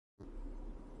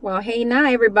Well, hey now,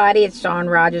 everybody. It's Shawn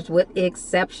Rogers with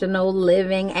Exceptional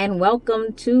Living, and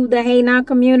welcome to the Hey Now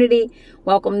community.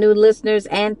 Welcome, new listeners,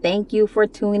 and thank you for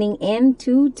tuning in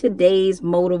to today's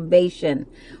motivation.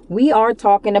 We are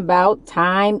talking about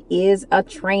time is a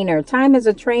trainer. Time is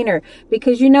a trainer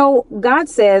because, God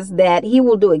says that He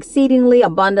will do exceedingly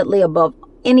abundantly above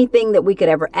anything that we could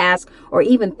ever ask or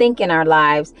even think in our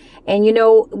lives. And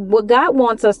what God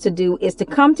wants us to do is to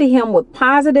come to Him with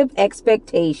positive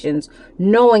expectations,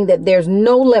 knowing that there's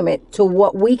no limit to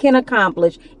what we can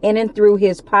accomplish in and through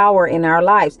His power in our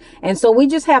lives. And so we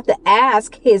just have to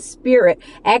ask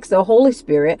the Holy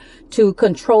Spirit to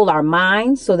control our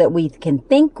minds so that we can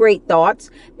think great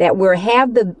thoughts, that we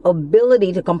have the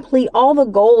ability to complete all the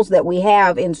goals that we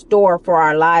have in store for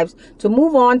our lives to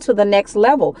move on to the next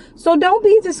level. So don't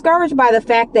be discouraged by the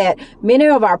fact that many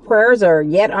of our prayers are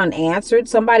yet unanswered.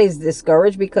 Somebody's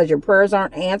discouraged because your prayers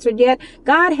aren't answered yet.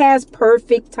 God has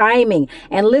perfect timing.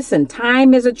 And listen,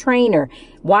 time is a trainer.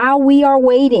 While we are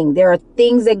waiting, there are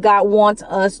things that God wants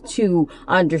us to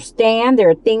understand. There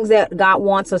are things that God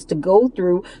wants us to go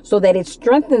through so that it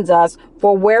strengthens us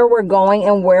for where we're going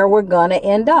and where we're going to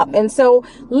end up. And so,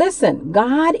 listen,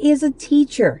 God is a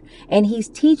teacher, and He's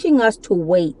teaching us to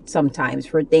wait sometimes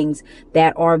for things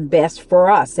that are best for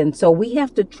us. And so we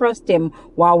have to trust Him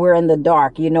while we're in the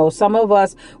dark. Some of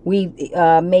us, we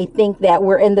may think that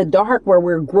we're in the dark where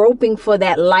we're groping for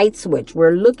that light switch.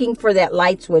 We're looking for that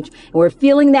light switch, and we're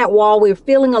feeling that wall. We're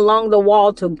feeling along the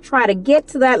wall to try to get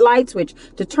to that light switch,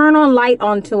 to turn on light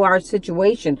onto our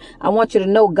situation. I want you to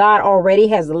know God already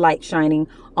has the light shining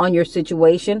on your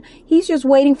situation. He's just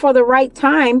waiting for the right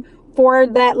time for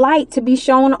that light to be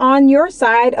shown on your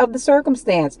side of the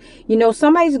circumstance.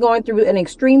 Somebody's going through an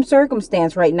extreme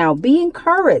circumstance right now. Be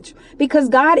encouraged, because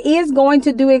God is going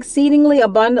to do exceedingly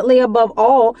abundantly above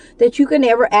all that you can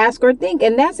ever ask or think.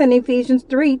 And that's in Ephesians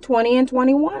 3:20 and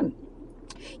 21.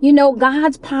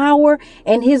 God's power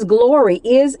and His glory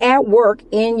is at work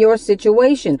in your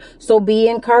situation. So be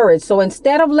encouraged. So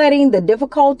instead of letting the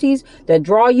difficulties that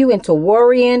draw you into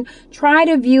worrying, try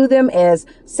to view them as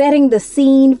setting the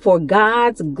scene for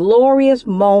God's glorious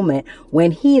moment when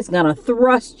He is going to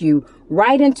thrust you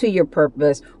right into your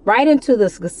purpose, right into the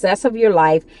success of your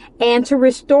life, and to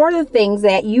restore the things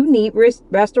that you need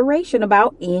restoration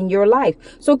about in your life.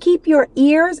 So keep your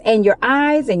ears and your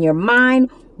eyes and your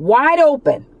mind wide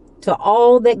open to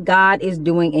all that God is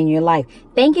doing in your life.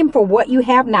 Thank Him for what you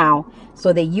have now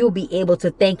so that you'll be able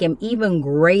to thank Him even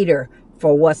greater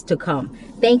for what's to come.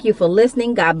 Thank you for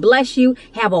listening. God bless you.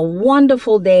 Have a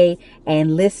wonderful day,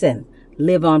 and listen,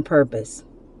 live on purpose.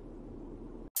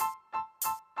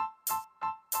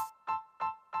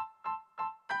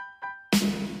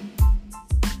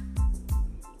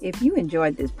 If you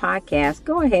enjoyed this podcast,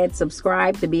 go ahead,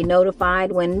 subscribe to be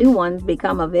notified when new ones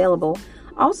become available.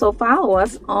 Also, follow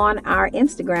us on our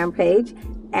Instagram page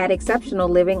at Exceptional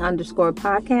Living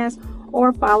 _podcast,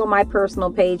 or follow my personal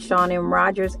page, Shawn M.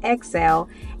 Rogers XL,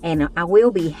 and I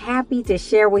will be happy to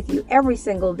share with you every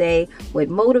single day with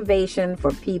motivation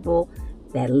for people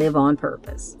that live on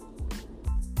purpose.